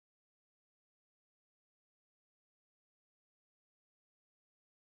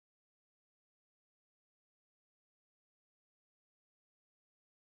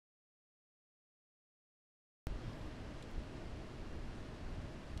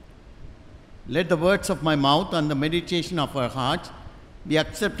Let the words of my mouth and the meditation of our hearts be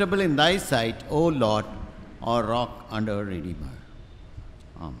acceptable in thy sight, O Lord, our rock and our Redeemer.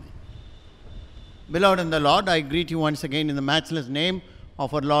 Amen. Beloved in the Lord, I greet you once again in the matchless name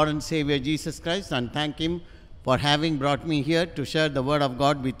of our Lord and Savior Jesus Christ, and thank Him for having brought me here to share the Word of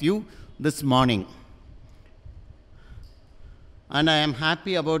God with you this morning. And I am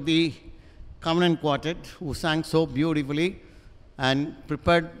happy about the Covenant Quartet who sang so beautifully and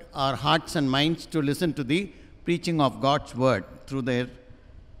prepared our hearts and minds to listen to the preaching of God's Word through their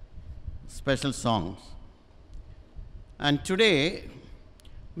special songs. And today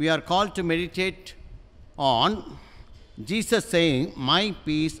we are called to meditate on Jesus saying, "My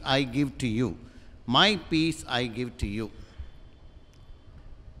peace I give to you. My peace I give to you."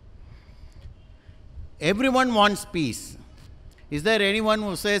 Everyone wants peace. Is there anyone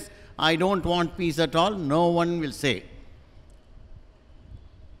who says, "I don't want peace at all"? No one will say.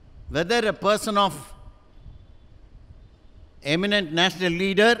 Whether a person of eminent national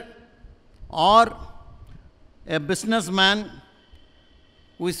leader or a businessman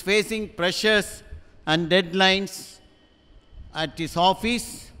who is facing pressures and deadlines at his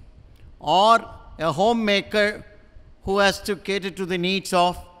office, or a homemaker who has to cater to the needs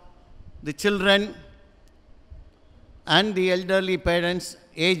of the children and the elderly parents,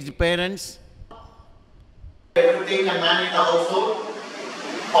 aged parents, everything a man in the household,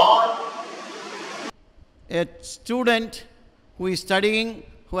 or a student who is studying,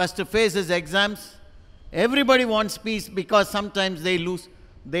 who has to face his exams. Everybody wants peace because sometimes they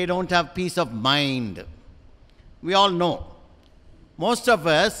don't have peace of mind. We all know. Most of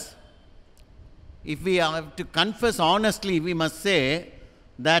us, if we have to confess honestly, we must say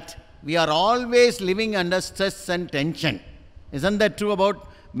that we are always living under stress and tension. Isn't that true about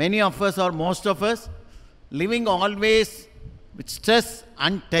many of us or most of us? Living always with stress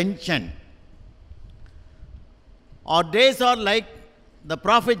and tension. Our days are like the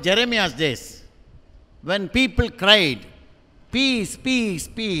prophet Jeremiah's days, when people cried, "Peace, peace,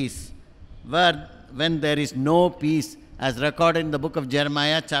 peace," when there is no peace, as recorded in the book of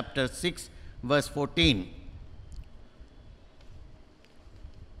Jeremiah, chapter 6, verse 14.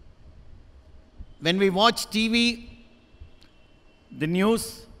 When we watch TV, the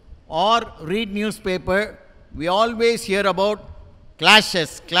news, or read newspaper, we always hear about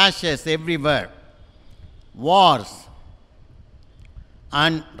clashes everywhere, wars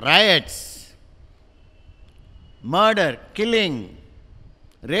and riots, murder, killing,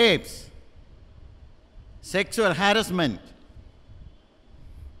 rapes, sexual harassment.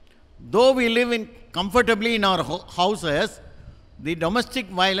 Though we live comfortably in our houses, the domestic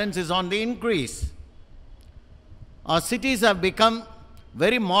violence is on the increase. Our cities have become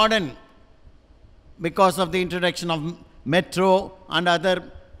very modern because of the introduction of metro and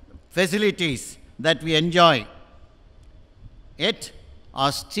other facilities that we enjoy. Yet,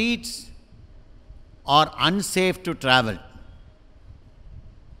 our streets are unsafe to travel.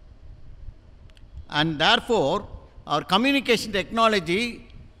 And therefore, our communication technology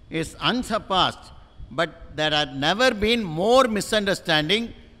is unsurpassed, but there had never been more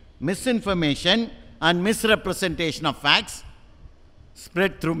misunderstanding, misinformation, and misrepresentation of facts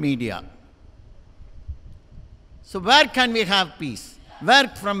spread through media. So where can we have peace?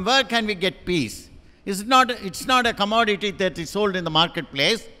 From where can we get peace? It's not a commodity that is sold in the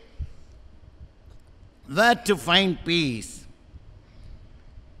marketplace. Where to find peace?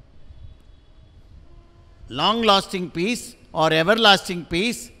 Long-lasting peace or everlasting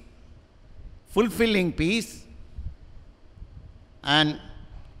peace, fulfilling peace. And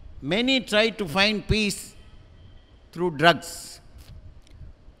many try to find peace through drugs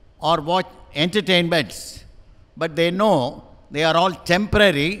or watch entertainments, but they know they are all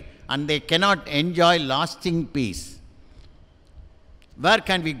temporary and they cannot enjoy lasting peace. Where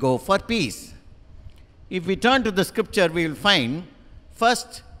can we go for peace? If we turn to the scripture, we will find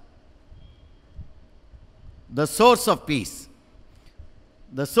first the source of peace.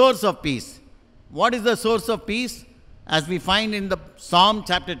 The source of peace. What is the source of peace? As we find in the Psalm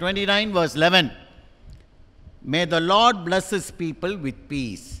chapter 29, verse 11. May the Lord bless His people with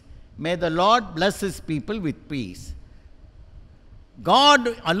peace. May the Lord bless His people with peace.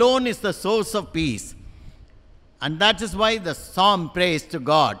 God alone is the source of peace. And that is why the psalm prays to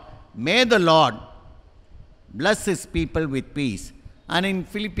God. May the Lord bless His people with peace. And in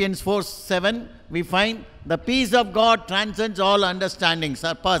Philippians 4:7, we find the peace of God transcends all understanding,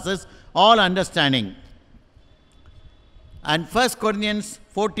 surpasses all understanding. And 1 Corinthians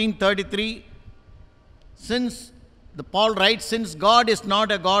 14:33, Paul writes, since God is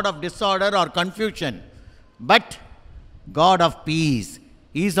not a God of disorder or confusion, but God of peace,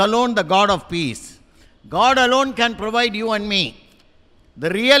 He is alone the God of peace. God alone can provide you and me the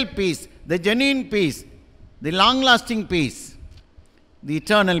real peace, the genuine peace, the long-lasting peace, the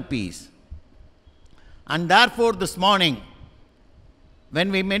eternal peace. And therefore this morning,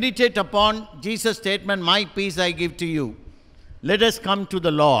 when we meditate upon Jesus' statement, my peace I give to you, let us come to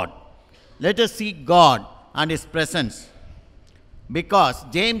the Lord. Let us seek God and His presence. Because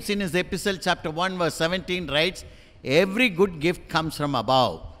James in his epistle chapter 1 verse 17 writes, every good gift comes from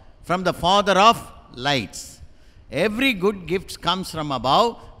above, from the Father of lights. Every good gift comes from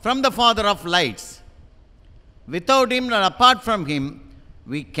above, from the Father of lights. Without Him or apart from Him,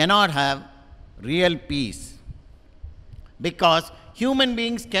 we cannot have real peace. Because human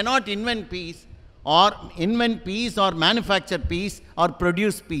beings cannot invent peace or manufacture peace or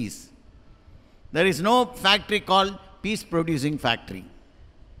produce peace. There is no factory called peace producing factory.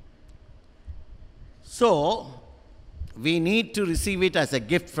 So, we need to receive it as a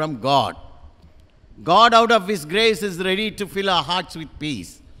gift from God. God out of His grace is ready to fill our hearts with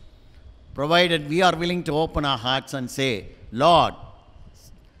peace, provided we are willing to open our hearts and say, Lord,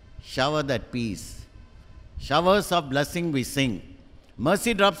 shower that peace. Showers of blessing we sing.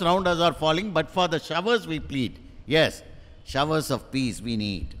 Mercy drops round us are falling, but for the showers we plead. Yes, showers of peace we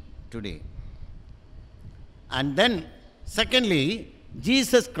need today. And then, secondly,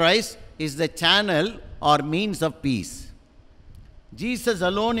 Jesus Christ is the channel or means of peace. Jesus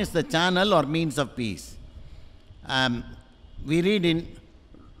alone is the channel or means of peace. We read in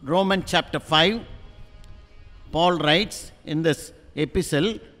Romans chapter 5, Paul writes in this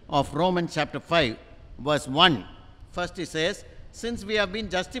epistle of Romans chapter 5, verse 1. First he says, since we have been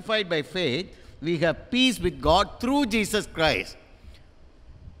justified by faith, we have peace with God through Jesus Christ.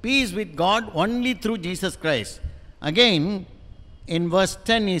 Peace with God only through Jesus Christ. Again, in verse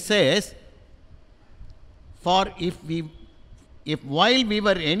 10 he says, for if while we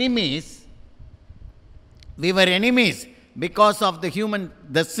were enemies because of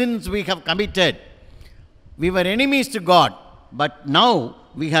the sins we have committed, we were enemies to God, but now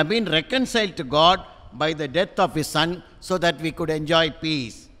we have been reconciled to God by the death of His Son, so that we could enjoy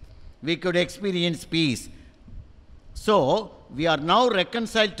peace. We could experience peace. So, we are now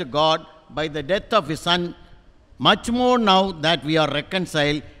reconciled to God by the death of His Son. Much more now that we are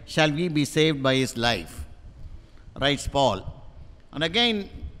reconciled, shall we be saved by His life. Writes Paul. And again,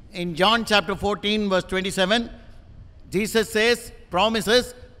 in John chapter 14, verse 27, Jesus says,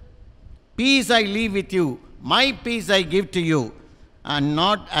 promises, peace I leave with you, my peace I give to you, and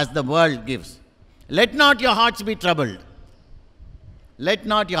not as the world gives. Let not your hearts be troubled. Let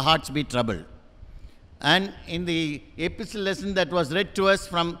not your hearts be troubled. And in the epistle lesson that was read to us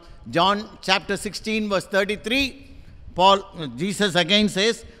from John chapter 16, verse 33, Jesus again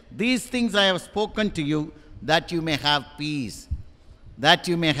says, these things I have spoken to you, that you may have peace. That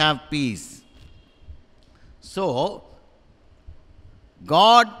you may have peace. So,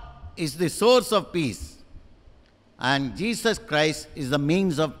 God is the source of peace, and Jesus Christ is the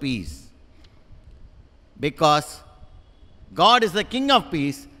means of peace. Because God is the King of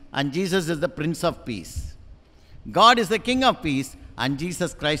peace, and Jesus is the Prince of peace. God is the King of peace, and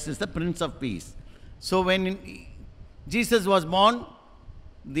Jesus Christ is the Prince of peace. So when Jesus was born,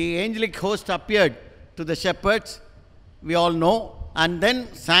 the angelic host appeared to the shepherds, we all know, and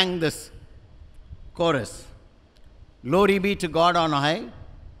then sang this chorus. Glory be to God on high,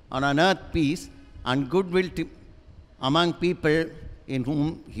 on earth peace, and goodwill among people in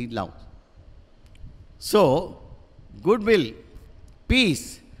whom He loves. So, goodwill,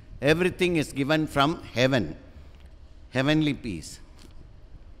 peace, everything is given from heaven. Heavenly peace.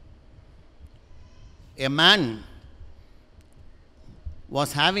 A man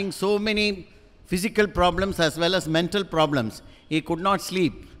was having so many physical problems as well as mental problems. He could not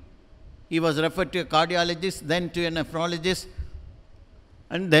sleep. He was referred to a cardiologist, then to a nephrologist,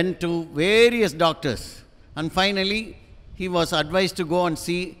 and then to various doctors. And finally, he was advised to go and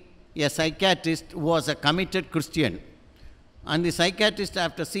see a psychiatrist who was a committed Christian. And the psychiatrist,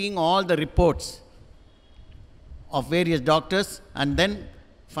 after seeing all the reports of various doctors, and then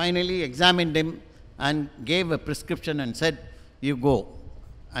finally examined him and gave a prescription and said, you go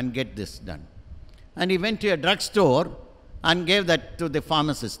and get this done. And he went to a drugstore and gave that to the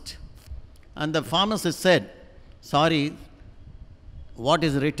pharmacist. And the pharmacist said, sorry, what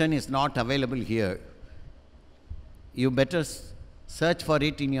is written is not available here. You better search for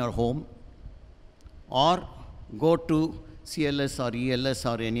it in your home, or go to CLS or ELS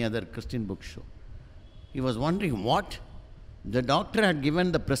or any other Christian bookstore. He was wondering, what? The doctor had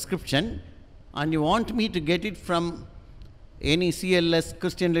given the prescription, and you want me to get it from any CLS,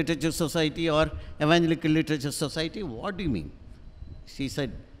 Christian Literature Society, or Evangelical Literature Society? What do you mean?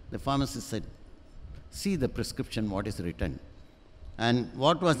 the pharmacist said, see the prescription, what is written. And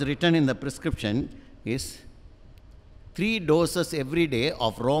what was written in the prescription is 3 doses every day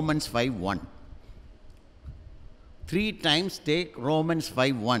of Romans 5:1. 3 times take Romans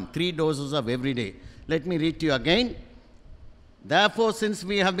 5:1. 3 doses of every day. Let me read to you again. Therefore, since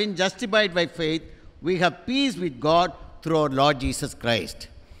we have been justified by faith, we have peace with God through our Lord Jesus Christ.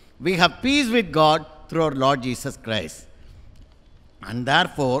 We have peace with God through our Lord Jesus Christ. And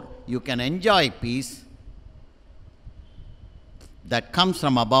therefore, you can enjoy peace that comes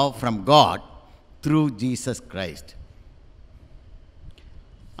from above, from God, through Jesus Christ.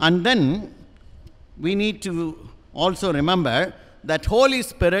 And then, we need to also remember that Holy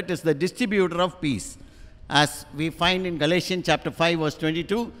Spirit is the distributor of peace. As we find in Galatians chapter 5, verse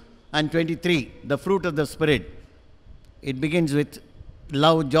 22 and 23, the fruit of the Spirit. It begins with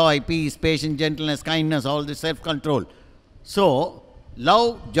love, joy, peace, patience, gentleness, kindness, all this self-control. So,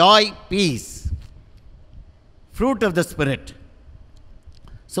 love, joy, peace. Fruit of the Spirit.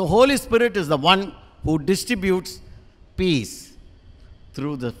 So, Holy Spirit is the one who distributes peace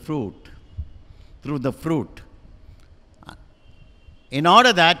through the fruit. Through the fruit. In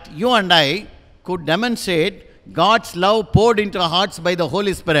order that you and I could demonstrate God's love poured into our hearts by the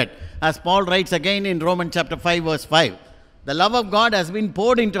Holy Spirit. As Paul writes again in Romans chapter 5, verse 5. The love of God has been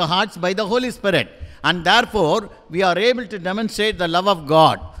poured into our hearts by the Holy Spirit. And therefore, we are able to demonstrate the love of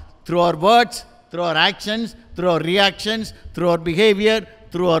God through our words, through our actions, through our reactions, through our behavior,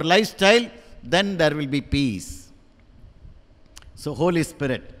 through our lifestyle. Then there will be peace. So, Holy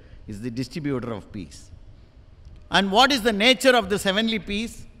Spirit is the distributor of peace. And what is the nature of this heavenly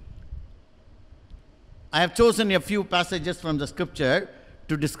peace? I have chosen a few passages from the scripture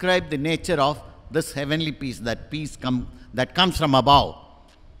to describe the nature of this heavenly peace, that comes from above.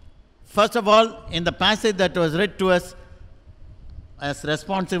 First of all, in the passage that was read to us as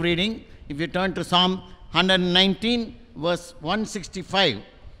responsive reading, if you turn to Psalm 119, verse 165,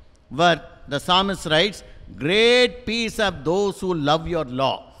 where the psalmist writes, great peace have those who love your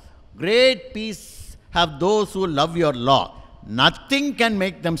law. Great peace have those who love your law. Nothing can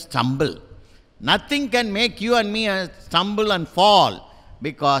make them stumble. Nothing can make you and me stumble and fall,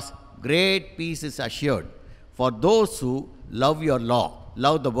 because great peace is assured for those who love your law,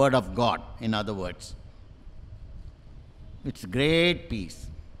 love the word of God, in other words. It's great peace.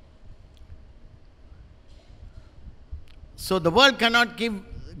 So the world cannot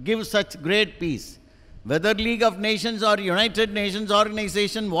give such great peace. Whether League of Nations or United Nations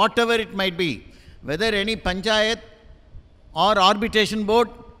organization, whatever it might be, whether any panchayat or arbitration board,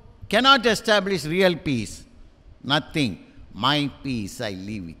 cannot establish real peace. Nothing. My peace I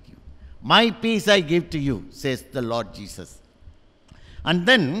leave with you. My peace I give to you, says the Lord Jesus. And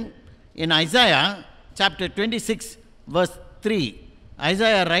then in Isaiah chapter 26, verse 3,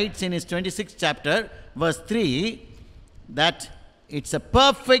 Isaiah writes in his 26th chapter, verse 3, that it's a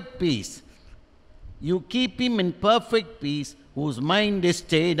perfect peace. You keep him in perfect peace whose mind is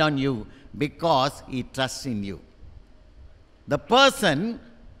stayed on you because he trusts in you. The person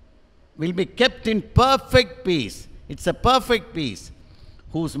will be kept in perfect peace. It's a perfect peace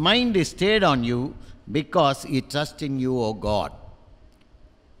whose mind is stayed on you because he trusts in you, O God.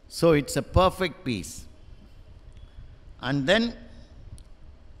 So it's a perfect peace. And then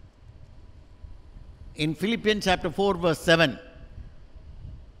in Philippians chapter 4, verse 7,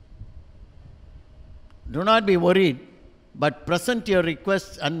 do not be worried, but present your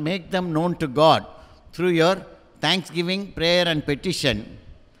requests and make them known to God through your thanksgiving, prayer and petition.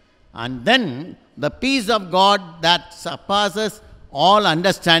 And then the peace of God that surpasses all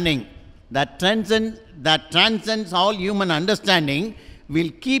understanding, that transcends all human understanding, will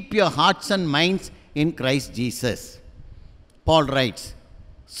keep your hearts and minds in Christ Jesus. Paul writes.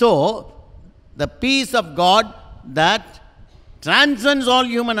 So, the peace of God that transcends all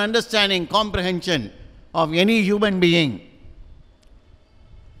human understanding, comprehension of any human being,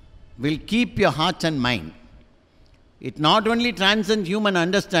 will keep your heart and mind. It not only transcends human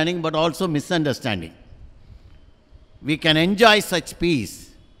understanding, but also misunderstanding. We can enjoy such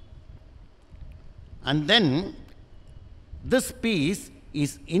peace. And then, this peace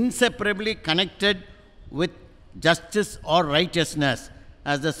is inseparably connected with justice or righteousness,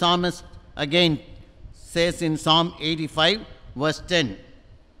 as the psalmist again says in Psalm 85, verse 10.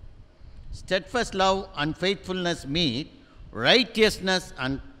 Steadfast love and faithfulness meet, righteousness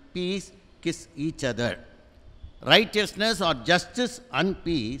and peace kiss each other. Righteousness or justice and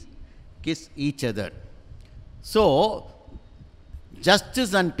peace kiss each other. So,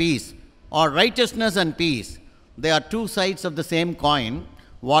 justice and peace, or righteousness and peace, they are two sides of the same coin.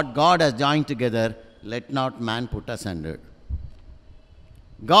 What God has joined together, let not man put asunder.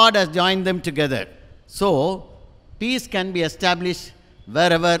 God has joined them together. So, peace can be established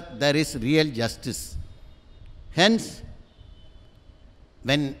wherever there is real justice. Hence,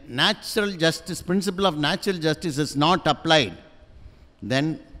 when natural justice, principle of natural justice is not applied,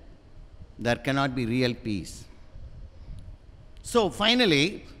 then there cannot be real peace. So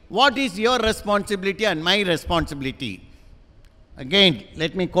finally, what is your responsibility and my responsibility? Again,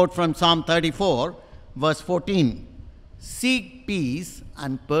 let me quote from Psalm 34, verse 14. Seek peace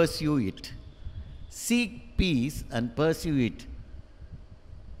and pursue it. Seek peace and pursue it.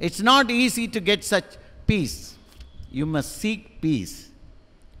 It's not easy to get such peace. You must seek peace.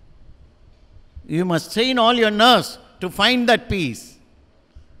 You must strain all your nerves to find that peace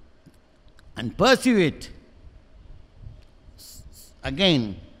and pursue it.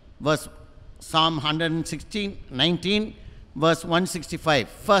 Again, Psalm 19, verse 165.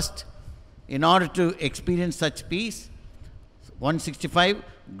 First, in order to experience such peace, 165,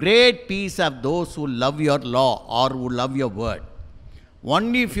 great peace have those who love your law or who love your word.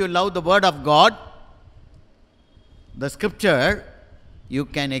 Only if you love the word of God, the scripture, you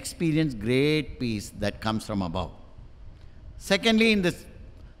can experience great peace that comes from above. Secondly, in this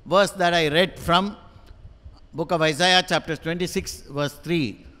verse that I read from book of Isaiah, chapter 26, verse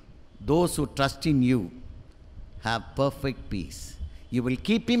 3, those who trust in you have perfect peace. You will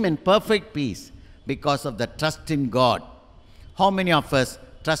keep him in perfect peace because of the trust in God. How many of us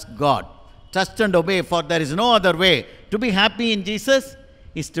trust God? Trust and obey, for there is no other way. To be happy in Jesus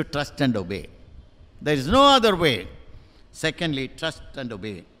is to trust and obey. There is no other way. Secondly, trust and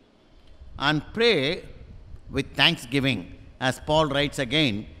obey. And pray with thanksgiving, as Paul writes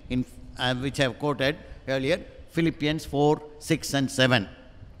again, in which I have quoted earlier, Philippians 4, 6 and 7.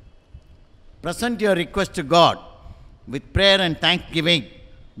 Present your request to God with prayer and thanksgiving.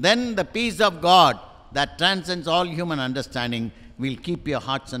 Then the peace of God that transcends all human understanding will keep your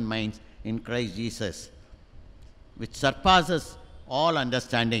hearts and minds in Christ Jesus, which surpasses all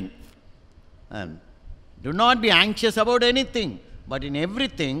understanding. Do not be anxious about anything, but in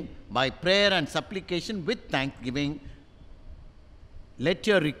everything, by prayer and supplication with thanksgiving, let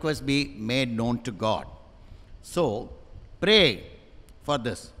your requests be made known to God. So, pray for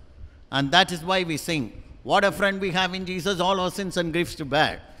this. And that is why we sing, what a friend we have in Jesus, all our sins and griefs to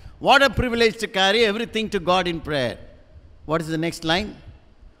bear. What a privilege to carry everything to God in prayer. What is the next line?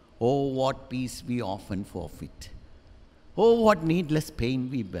 Oh, what peace we often forfeit. Oh, what needless pain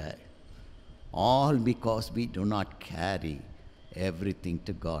we bear. All because we do not carry everything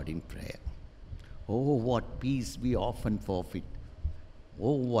to God in prayer. Oh, what peace we often forfeit.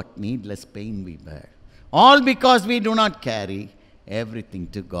 Oh, what needless pain we bear. All because we do not carry everything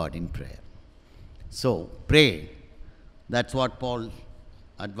to God in prayer. So, pray. That's what Paul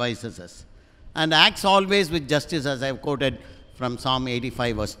advises us. And acts always with justice, as I have quoted from Psalm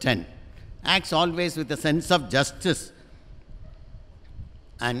 85, verse 10. Acts always with a sense of justice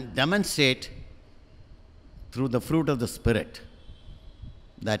and demonstrate through the fruit of the Spirit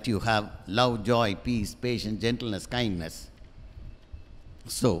that you have love, joy, peace, patience, gentleness, kindness.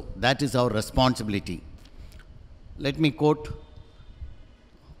 So, that is our responsibility. Let me quote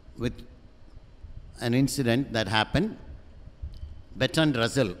with an incident that happened. Bertrand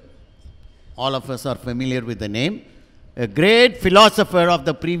Russell, all of us are familiar with the name, a great philosopher of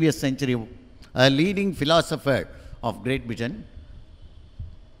the previous century, a leading philosopher of Great Britain,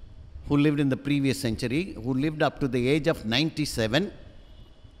 who lived in the previous century, who lived up to the age of 97.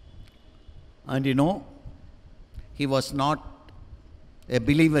 And you know, he was not a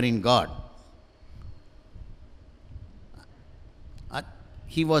believer in God.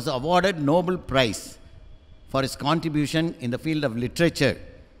 He was awarded Nobel Prize for his contribution in the field of literature.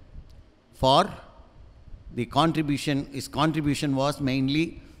 For the contribution, his contribution was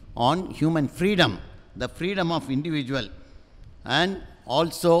mainly on human freedom, the freedom of individual. And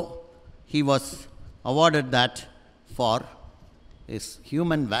also he was awarded that for his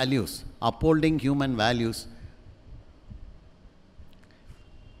human values, upholding human values.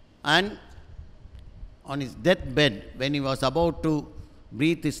 And on his deathbed, when he was about to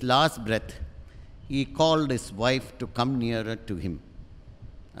breathe his last breath, he called his wife to come nearer to him.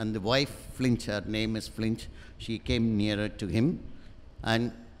 And the wife, Flinch, her name is Flinch, she came nearer to him.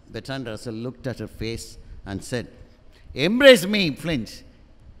 And Bertrand Russell looked at her face and said, "Embrace me, Flinch,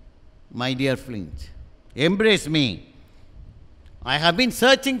 my dear Flinch. Embrace me. I have been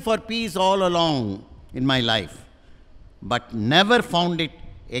searching for peace all along in my life, but never found it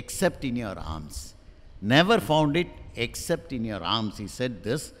except in your arms. Never found it except in your arms." He said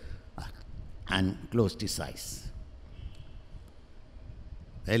this and closed his eyes.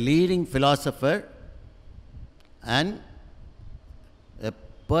 A leading philosopher and a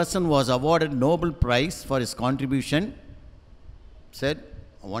person was awarded Nobel Prize for his contribution, said,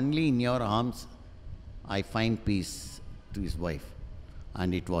 only in your arms I find peace, to his wife.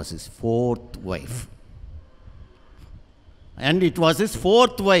 And it was his fourth wife. And it was his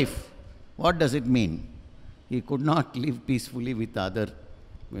fourth wife. What does it mean? He could not live peacefully with other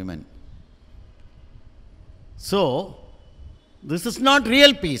women. So, this is not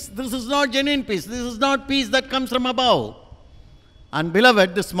real peace. This is not genuine peace. This is not peace that comes from above. And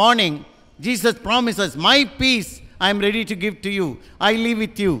beloved, this morning, Jesus promises, my peace I am ready to give to you. I live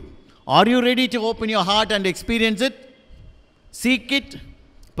with you. Are you ready to open your heart and experience it? Seek it,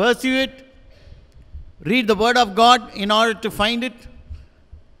 pursue it, read the Word of God in order to find it,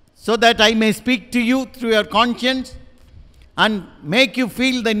 so that I may speak to you through your conscience and make you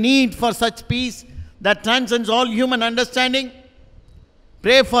feel the need for such peace that transcends all human understanding.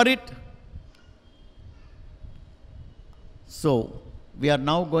 Pray for it. So, we are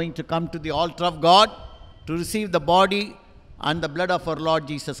now going to come to the altar of God to receive the body and the blood of our Lord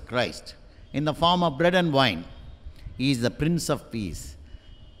Jesus Christ in the form of bread and wine. He is the Prince of Peace.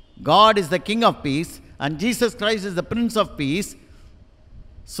 God is the King of Peace, and Jesus Christ is the Prince of Peace.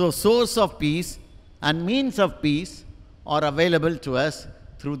 So, source of peace and means of peace are available to us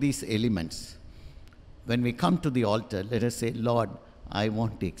through these elements. When we come to the altar, let us say, Lord, I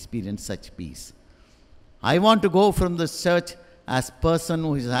want to experience such peace. I want to go from this church as a person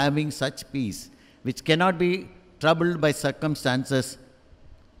who is having such peace, which cannot be troubled by circumstances,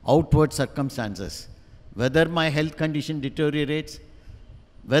 outward circumstances. Whether my health condition deteriorates,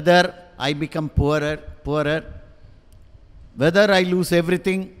 whether I become poorer, whether I lose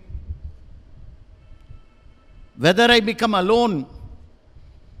everything, whether I become alone,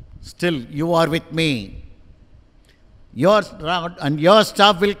 still you are with me. Your rod and your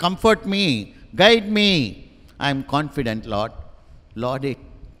staff will comfort me, guide me. I am confident, Lord. Lord,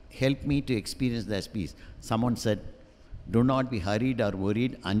 help me to experience this peace. Someone said, do not be hurried or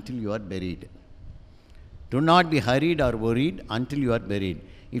worried until you are buried. Do not be hurried or worried until you are buried.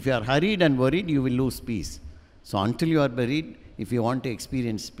 If you are hurried and worried, you will lose peace. So until you are buried, if you want to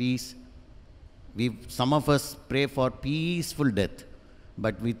experience peace, some of us pray for peaceful death.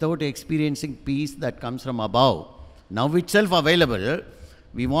 But without experiencing peace that comes from above, now itself available,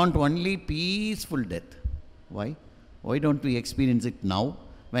 we want only peaceful death. Why? Why don't we experience it now?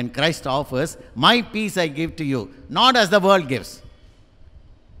 When Christ offers, my peace I give to you, not as the world gives.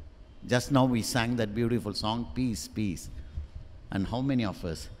 Just now we sang that beautiful song, Peace, Peace. And how many of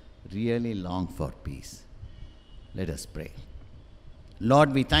us really long for peace? Let us pray.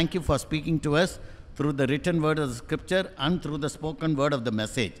 Lord, we thank you for speaking to us through the written word of the Scripture and through the spoken word of the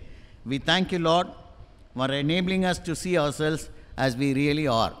message. We thank you, Lord, for enabling us to see ourselves as we really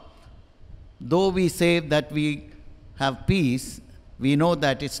are. Though we say that we have peace, we know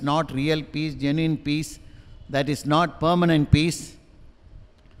that it's not real peace, genuine peace, that is not permanent peace.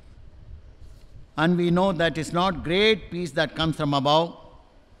 And we know that it's not great peace that comes from above.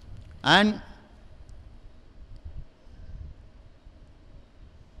 And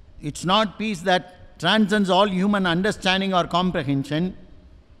it's not peace that transcends all human understanding or comprehension.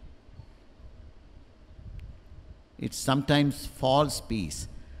 It's sometimes false peace.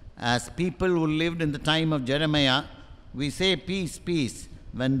 As people who lived in the time of Jeremiah, we say peace, peace,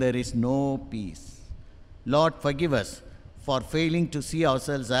 when there is no peace. Lord, forgive us for failing to see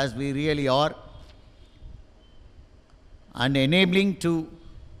ourselves as we really are, and enabling to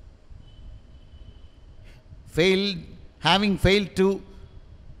having failed to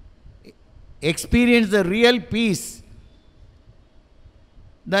experience the real peace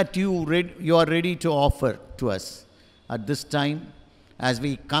that you are ready to offer to us at this time, as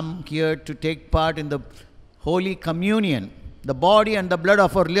we come here to take part in the Holy Communion, the body and the blood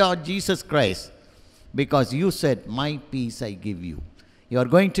of our Lord Jesus Christ, because you said, my peace I give you. You are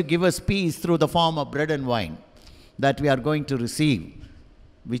going to give us peace through the form of bread and wine that we are going to receive,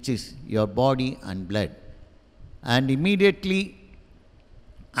 which is your body and blood. And immediately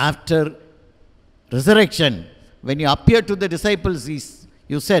after resurrection, when you appeared to the disciples,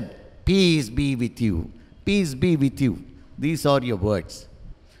 you said, peace be with you. Peace be with you. These are your words.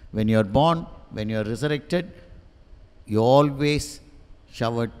 When you are born, when you are resurrected, you always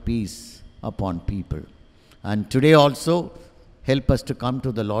showered peace upon people. And today also, help us to come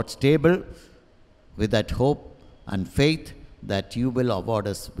to the Lord's table with that hope and faith that you will award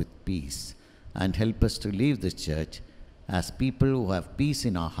us with peace. And help us to leave this church as people who have peace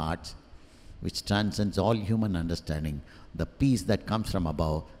in our hearts, which transcends all human understanding, the peace that comes from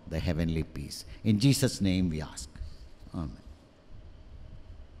above, the heavenly peace. In Jesus' name we ask. Amen.